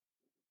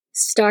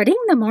Starting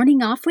the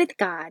morning off with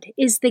God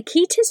is the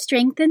key to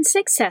strength and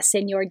success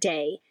in your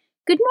day.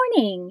 Good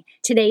morning.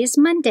 Today is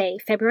Monday,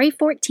 February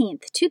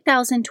 14th,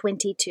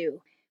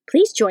 2022.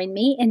 Please join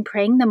me in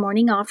praying the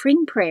morning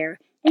offering prayer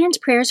and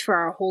prayers for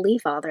our Holy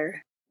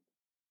Father.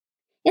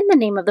 In the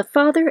name of the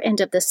Father,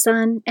 and of the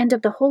Son, and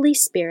of the Holy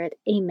Spirit,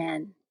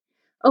 Amen.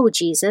 O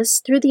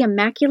Jesus, through the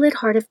Immaculate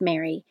Heart of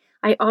Mary,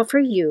 I offer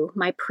you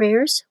my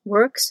prayers,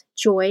 works,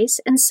 joys,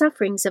 and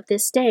sufferings of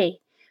this day,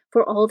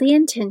 for all the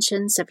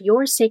intentions of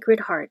your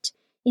Sacred Heart,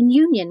 in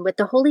union with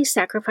the holy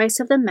sacrifice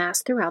of the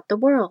Mass throughout the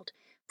world,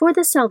 for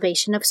the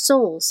salvation of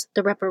souls,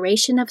 the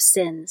reparation of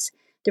sins,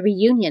 the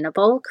reunion of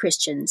all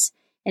Christians,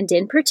 and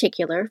in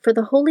particular for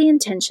the holy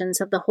intentions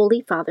of the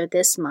Holy Father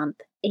this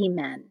month.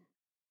 Amen.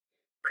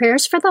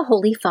 Prayers for the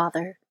Holy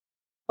Father.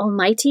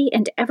 Almighty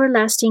and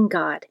everlasting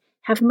God,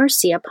 have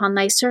mercy upon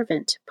thy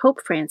servant,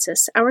 Pope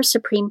Francis, our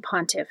Supreme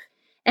Pontiff,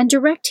 and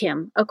direct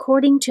him,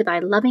 according to thy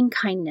loving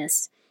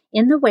kindness,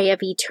 in the way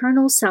of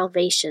eternal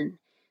salvation,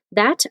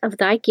 that of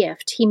thy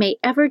gift he may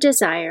ever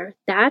desire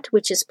that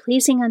which is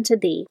pleasing unto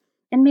thee,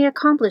 and may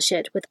accomplish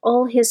it with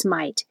all his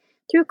might,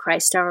 through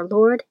Christ our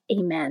Lord.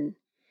 Amen.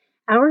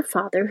 Our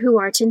Father, who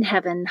art in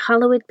heaven,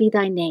 hallowed be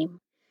thy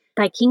name.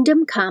 Thy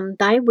kingdom come,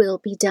 thy will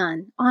be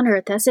done, on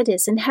earth as it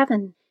is in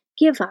heaven.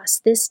 Give us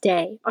this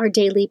day our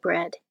daily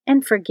bread,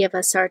 and forgive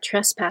us our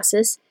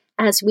trespasses,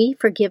 as we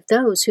forgive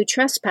those who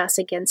trespass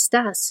against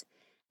us.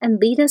 And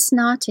lead us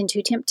not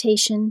into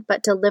temptation,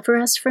 but deliver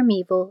us from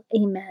evil.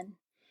 Amen.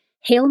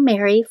 Hail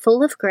Mary,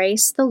 full of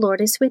grace, the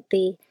Lord is with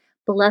thee.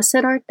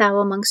 Blessed art thou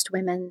amongst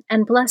women,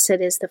 and blessed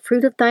is the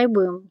fruit of thy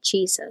womb,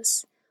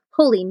 Jesus.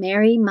 Holy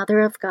Mary, Mother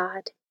of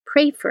God,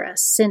 pray for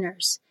us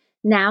sinners,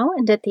 now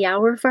and at the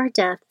hour of our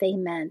death.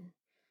 Amen.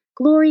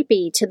 Glory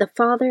be to the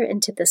Father,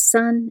 and to the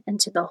Son, and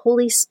to the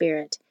Holy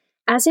Spirit,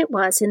 as it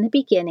was in the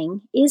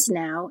beginning, is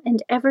now,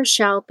 and ever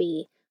shall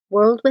be,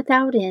 world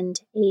without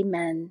end.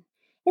 Amen.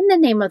 In the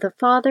name of the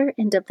Father,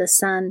 and of the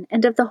Son,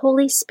 and of the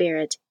Holy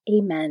Spirit.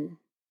 Amen.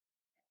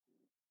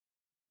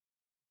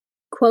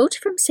 Quote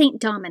from St.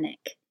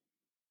 Dominic.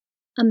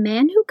 A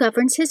man who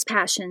governs his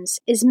passions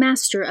is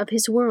master of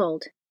his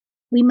world.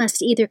 We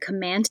must either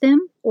command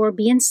them or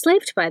be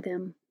enslaved by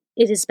them.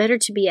 It is better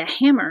to be a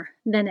hammer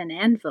than an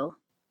anvil.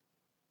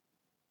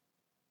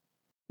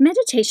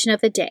 Meditation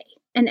of the Day.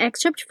 An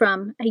excerpt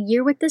from A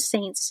Year with the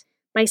Saints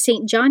by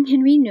St. John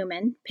Henry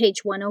Newman,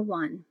 page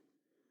 101.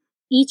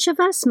 Each of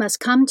us must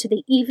come to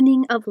the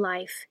evening of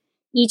life.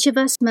 Each of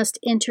us must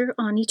enter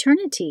on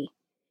eternity.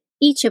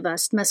 Each of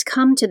us must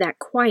come to that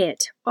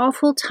quiet,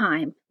 awful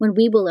time when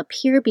we will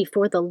appear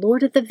before the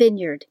Lord of the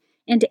vineyard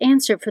and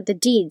answer for the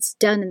deeds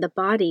done in the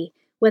body,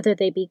 whether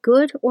they be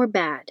good or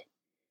bad.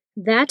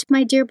 That,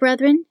 my dear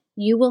brethren,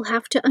 you will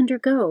have to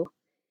undergo.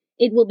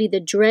 It will be the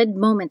dread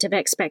moment of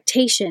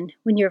expectation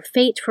when your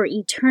fate for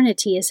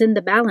eternity is in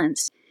the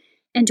balance,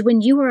 and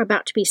when you are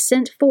about to be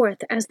sent forth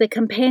as the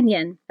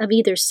companion of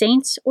either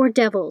saints or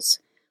devils,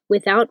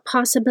 without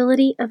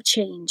possibility of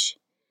change.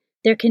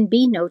 There can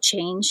be no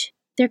change.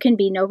 There can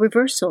be no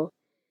reversal.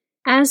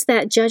 As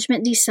that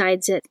judgment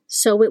decides it,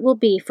 so it will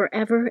be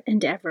forever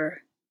and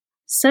ever.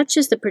 Such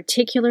is the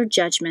particular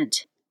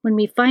judgment, when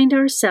we find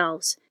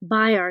ourselves,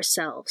 by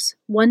ourselves,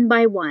 one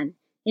by one,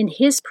 in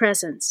His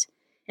presence,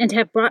 and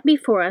have brought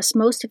before us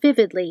most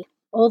vividly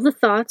all the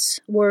thoughts,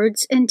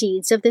 words, and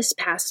deeds of this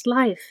past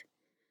life.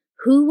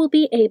 Who will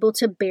be able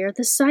to bear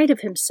the sight of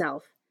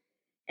himself?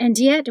 And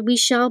yet we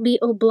shall be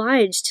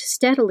obliged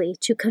steadily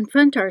to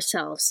confront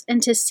ourselves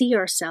and to see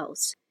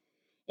ourselves.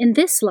 In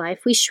this life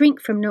we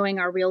shrink from knowing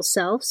our real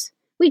selves.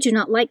 We do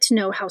not like to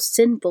know how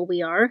sinful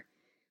we are.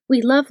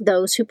 We love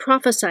those who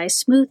prophesy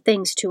smooth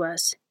things to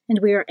us, and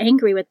we are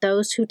angry with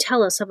those who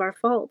tell us of our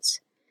faults.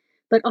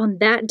 But on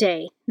that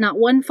day, not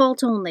one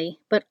fault only,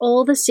 but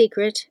all the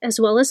secret, as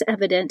well as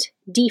evident,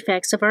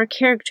 defects of our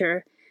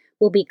character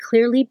will be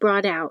clearly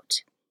brought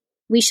out.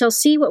 We shall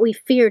see what we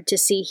feared to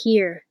see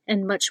here,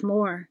 and much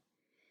more.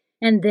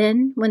 And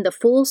then, when the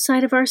full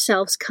sight of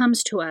ourselves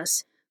comes to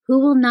us, who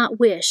will not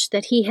wish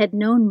that he had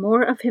known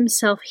more of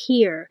himself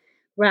here,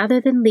 rather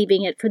than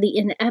leaving it for the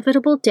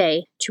inevitable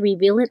day to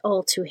reveal it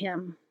all to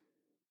him?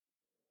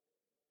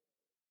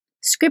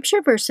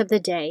 Scripture verse of the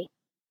day.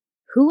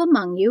 Who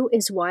among you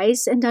is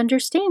wise and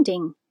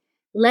understanding?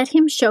 Let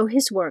him show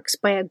his works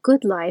by a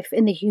good life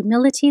in the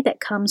humility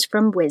that comes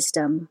from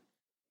wisdom.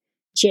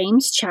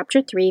 James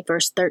chapter 3,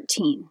 verse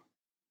 13.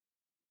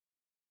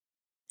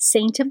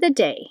 Saint of the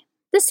Day.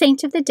 The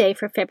saint of the day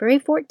for February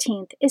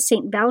 14th is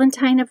St.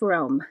 Valentine of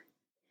Rome.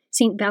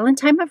 St.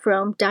 Valentine of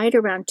Rome died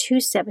around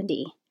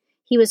 270.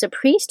 He was a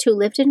priest who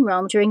lived in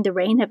Rome during the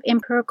reign of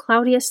Emperor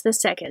Claudius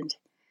II.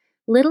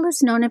 Little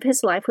is known of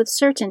his life with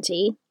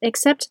certainty,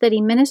 except that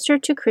he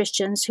ministered to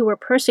Christians who were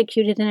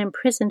persecuted and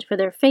imprisoned for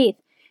their faith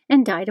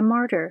and died a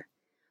martyr.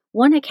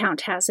 One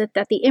account has it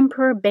that the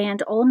emperor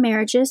banned all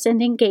marriages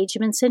and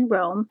engagements in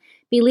Rome,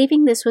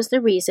 believing this was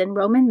the reason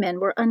Roman men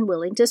were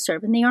unwilling to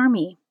serve in the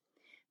army.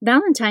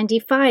 Valentine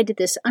defied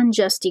this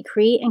unjust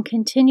decree and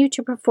continued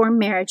to perform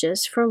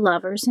marriages for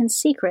lovers in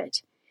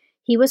secret.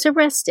 He was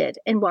arrested,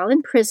 and while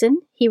in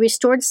prison, he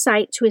restored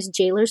sight to his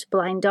jailer's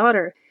blind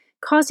daughter,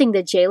 causing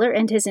the jailer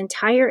and his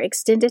entire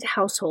extended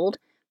household,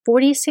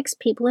 46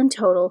 people in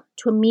total,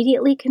 to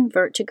immediately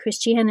convert to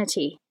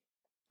Christianity.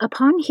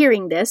 Upon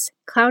hearing this,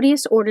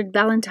 Claudius ordered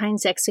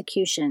Valentine's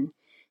execution.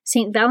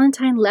 St.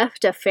 Valentine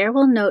left a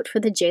farewell note for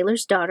the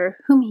jailer's daughter,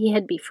 whom he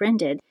had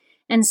befriended,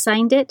 and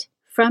signed it,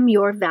 "From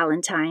your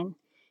Valentine."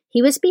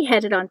 He was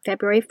beheaded on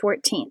February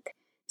 14th.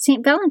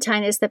 St.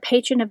 Valentine is the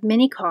patron of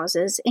many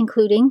causes,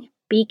 including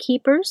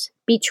beekeepers,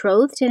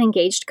 betrothed and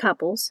engaged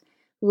couples,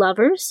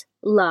 lovers,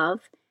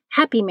 love,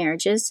 happy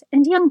marriages,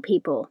 and young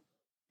people.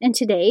 And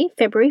today,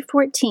 February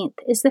 14th,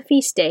 is the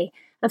feast day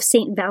of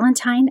St.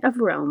 Valentine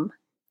of Rome.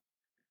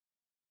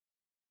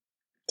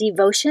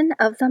 Devotion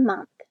of the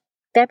Month.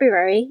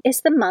 February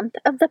is the month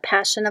of the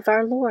Passion of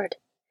our Lord.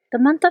 The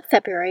month of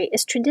February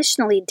is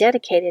traditionally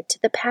dedicated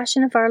to the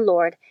Passion of our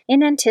Lord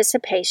in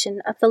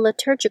anticipation of the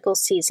liturgical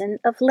season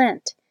of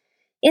Lent.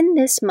 In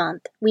this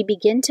month, we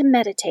begin to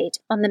meditate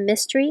on the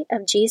mystery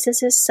of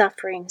Jesus'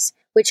 sufferings,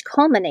 which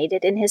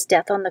culminated in his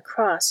death on the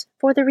cross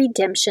for the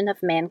redemption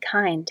of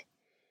mankind.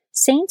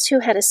 Saints who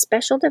had a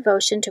special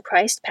devotion to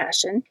Christ's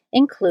Passion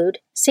include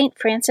Saint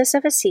Francis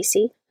of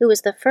Assisi, who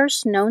was the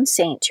first known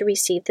saint to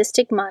receive the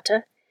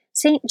stigmata,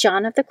 Saint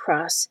John of the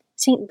Cross,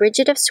 Saint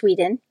Bridget of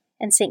Sweden,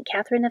 and Saint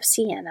Catherine of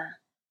Siena.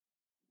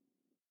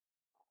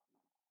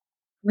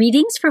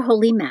 Readings for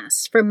Holy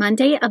Mass for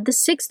Monday of the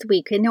 6th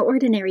week in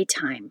Ordinary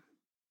Time.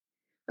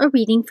 A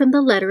reading from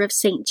the letter of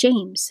St.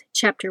 James,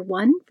 chapter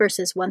 1,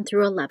 verses 1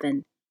 through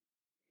 11.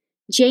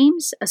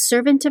 James, a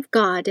servant of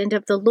God and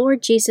of the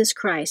Lord Jesus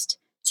Christ,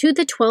 to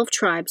the 12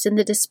 tribes in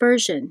the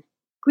dispersion,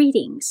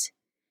 greetings.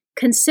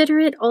 Consider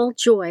it all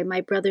joy,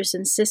 my brothers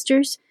and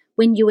sisters,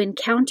 when you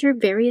encounter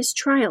various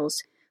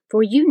trials,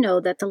 for you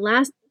know that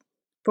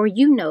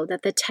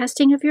the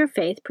testing of your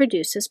faith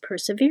produces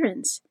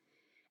perseverance.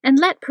 And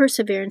let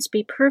perseverance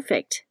be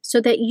perfect, so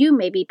that you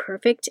may be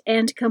perfect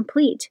and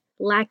complete,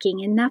 lacking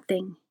in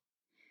nothing.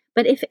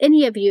 But if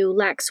any of you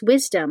lacks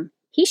wisdom,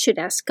 he should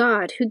ask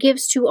God, who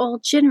gives to all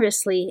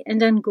generously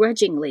and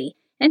ungrudgingly,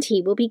 and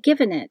he will be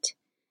given it.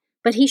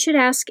 But he should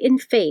ask in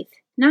faith,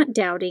 not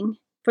doubting,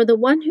 for the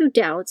one who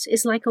doubts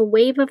is like a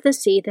wave of the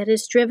sea that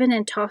is driven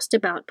and tossed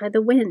about by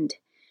the wind.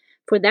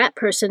 For that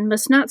person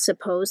must not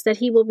suppose that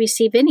he will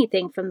receive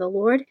anything from the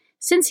Lord,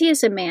 since he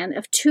is a man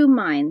of two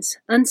minds,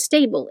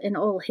 unstable in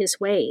all his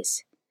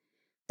ways.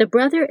 The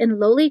brother in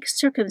lowly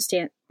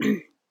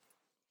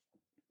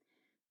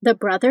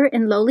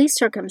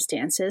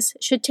circumstances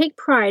should take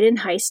pride in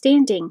high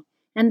standing,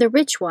 and the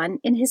rich one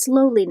in his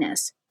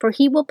lowliness, for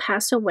he will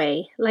pass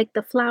away like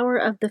the flower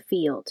of the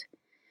field.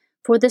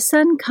 For the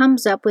sun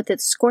comes up with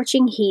its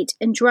scorching heat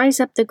and dries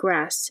up the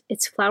grass,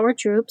 its flower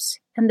droops,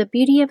 and the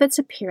beauty of its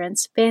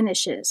appearance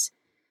vanishes.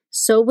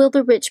 So will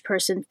the rich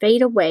person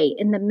fade away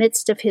in the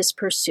midst of his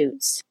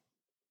pursuits.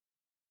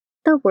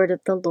 The Word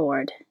of the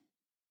Lord.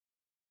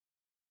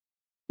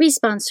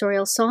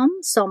 Responsorial Psalm,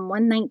 Psalm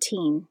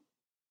 119.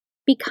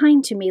 Be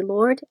kind to me,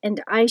 Lord,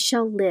 and I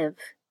shall live.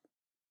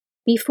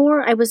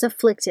 Before I was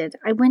afflicted,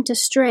 I went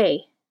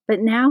astray, but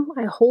now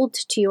I hold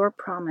to your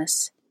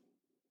promise.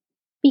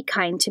 Be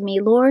kind to me,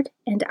 Lord,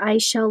 and I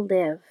shall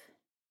live.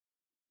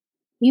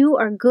 You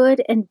are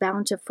good and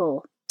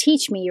bountiful.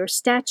 Teach me your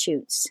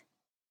statutes.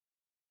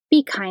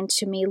 Be kind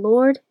to me,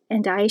 Lord,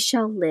 and I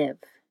shall live.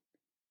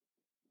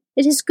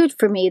 It is good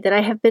for me that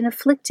I have been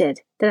afflicted,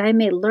 that I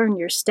may learn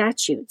your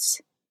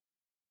statutes.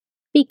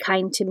 Be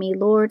kind to me,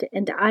 Lord,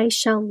 and I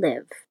shall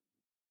live.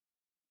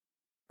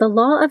 The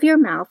law of your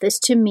mouth is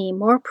to me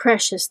more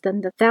precious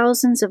than the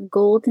thousands of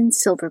gold and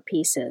silver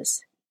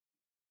pieces.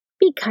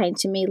 Be kind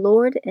to me,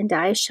 Lord, and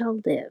I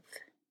shall live.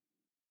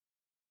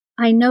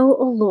 I know,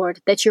 O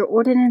Lord, that your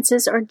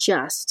ordinances are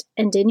just,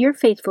 and in your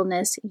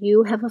faithfulness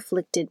you have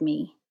afflicted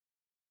me.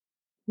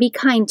 Be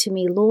kind to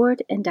me,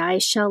 Lord, and I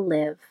shall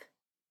live.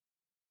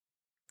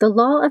 The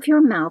law of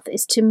your mouth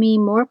is to me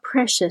more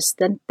precious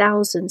than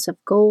thousands of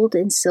gold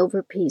and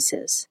silver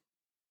pieces.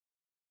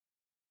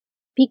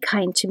 Be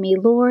kind to me,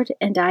 Lord,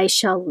 and I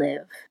shall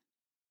live.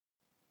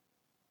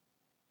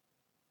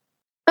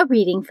 A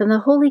reading from the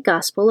Holy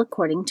Gospel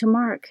according to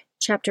Mark,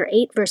 chapter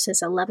 8,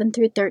 verses 11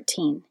 through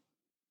 13.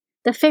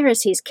 The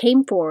Pharisees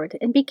came forward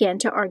and began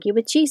to argue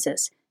with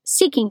Jesus,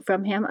 seeking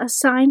from him a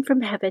sign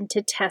from heaven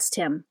to test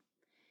him.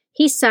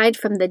 He sighed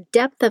from the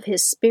depth of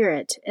his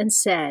spirit and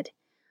said,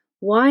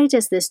 "Why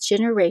does this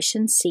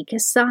generation seek a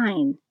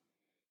sign?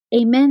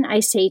 Amen, I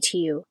say to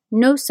you,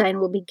 no sign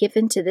will be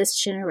given to this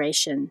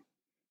generation."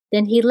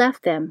 Then he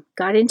left them,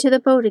 got into the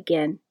boat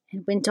again,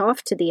 and went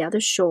off to the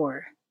other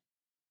shore.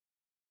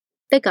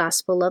 The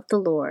Gospel of the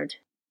Lord.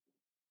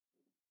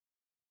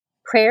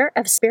 Prayer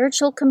of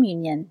Spiritual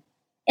Communion.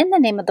 In the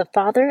name of the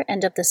Father,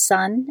 and of the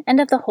Son,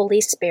 and of the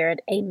Holy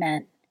Spirit,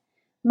 Amen.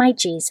 My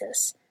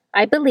Jesus,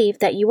 I believe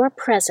that you are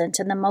present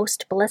in the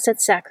most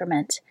blessed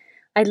sacrament.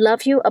 I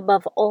love you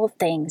above all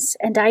things,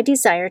 and I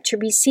desire to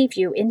receive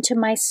you into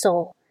my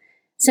soul.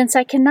 Since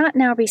I cannot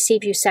now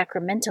receive you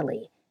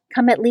sacramentally,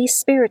 come at least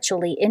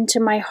spiritually into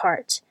my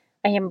heart.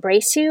 I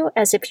embrace you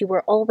as if you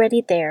were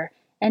already there,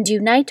 and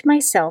unite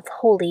myself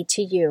wholly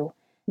to you.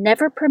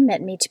 Never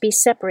permit me to be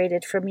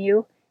separated from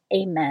you.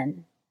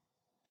 Amen.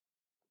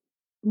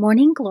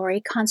 Morning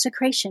Glory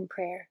Consecration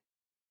Prayer.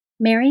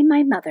 Mary,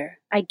 my mother,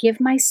 I give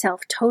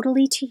myself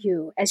totally to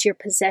you as your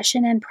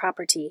possession and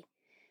property.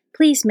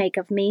 Please make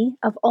of me,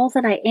 of all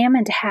that I am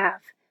and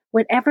have,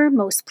 whatever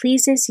most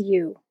pleases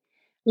you.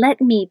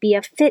 Let me be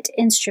a fit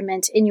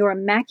instrument in your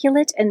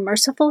immaculate and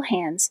merciful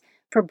hands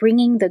for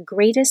bringing the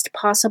greatest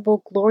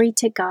possible glory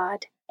to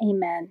God.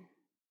 Amen.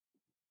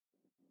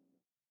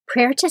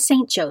 Prayer to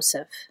Saint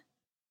Joseph.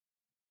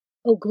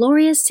 O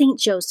glorious Saint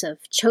Joseph,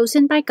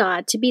 chosen by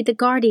God to be the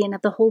guardian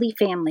of the Holy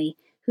Family,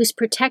 whose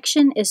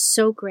protection is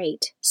so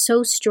great,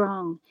 so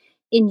strong,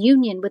 in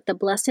union with the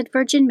Blessed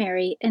Virgin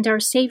Mary and our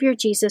Savior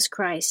Jesus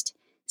Christ,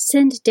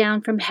 send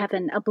down from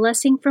heaven a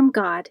blessing from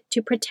God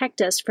to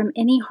protect us from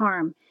any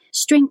harm,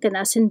 strengthen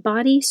us in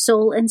body,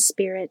 soul, and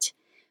spirit.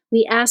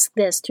 We ask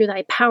this through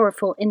thy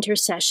powerful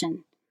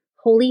intercession.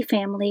 Holy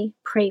Family,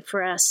 pray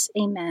for us.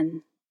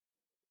 Amen.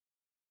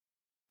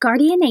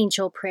 Guardian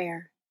Angel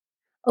Prayer.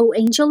 O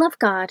angel of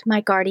God, my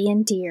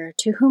guardian dear,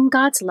 to whom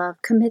God's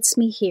love commits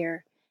me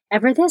here,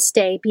 ever this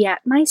day be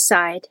at my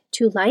side,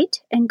 to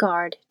light and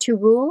guard, to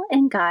rule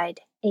and guide.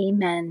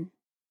 Amen.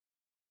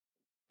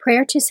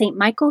 Prayer to Saint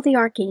Michael the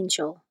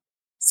Archangel.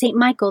 Saint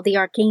Michael the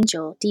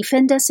Archangel,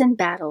 defend us in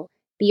battle,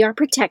 be our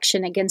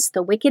protection against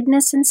the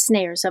wickedness and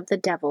snares of the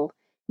devil.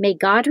 May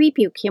God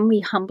rebuke him,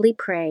 we humbly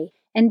pray,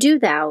 and do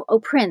thou, O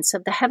Prince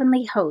of the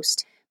heavenly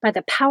host, by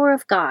the power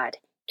of God,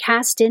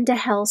 cast into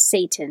hell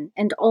Satan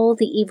and all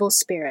the evil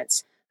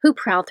spirits who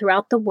prowl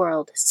throughout the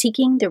world,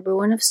 seeking the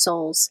ruin of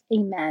souls.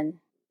 Amen.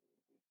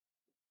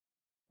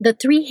 The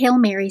Three Hail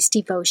Marys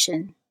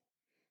Devotion.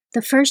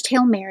 The first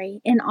Hail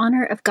Mary, in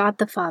honor of God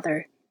the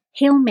Father.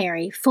 Hail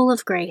Mary, full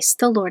of grace,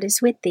 the Lord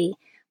is with thee.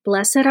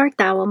 Blessed art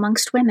thou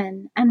amongst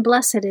women, and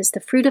blessed is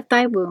the fruit of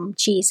thy womb,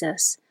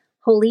 Jesus.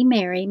 Holy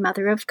Mary,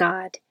 Mother of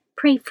God,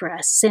 pray for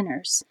us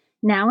sinners,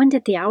 now and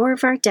at the hour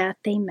of our death.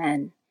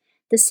 Amen.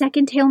 The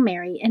second Hail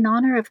Mary, in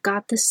honor of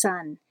God the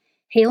Son.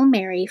 Hail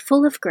Mary,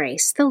 full of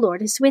grace, the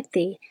Lord is with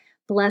thee.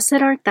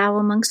 Blessed art thou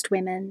amongst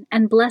women,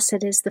 and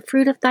blessed is the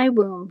fruit of thy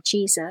womb,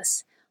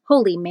 Jesus.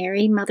 Holy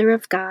Mary, Mother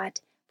of God,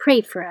 pray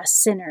for us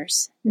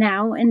sinners,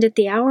 now and at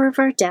the hour of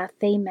our death.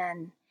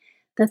 Amen.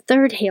 The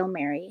third Hail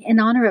Mary, in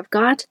honor of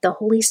God the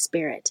Holy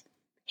Spirit.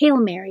 Hail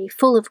Mary,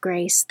 full of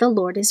grace, the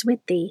Lord is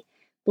with thee.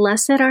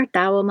 Blessed art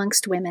thou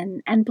amongst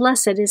women, and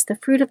blessed is the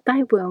fruit of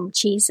thy womb,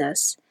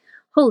 Jesus.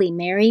 Holy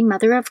Mary,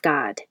 Mother of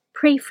God,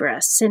 pray for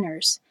us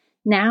sinners,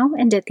 now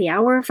and at the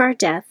hour of our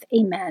death.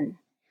 Amen.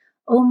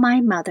 O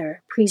my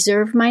Mother,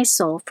 preserve my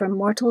soul from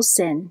mortal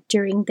sin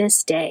during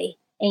this day.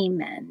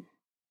 Amen.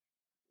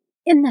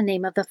 In the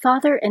name of the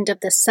Father, and of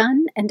the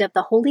Son, and of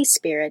the Holy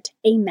Spirit.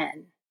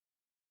 Amen.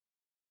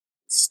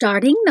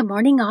 Starting the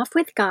morning off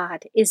with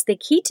God is the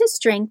key to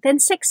strength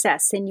and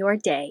success in your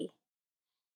day.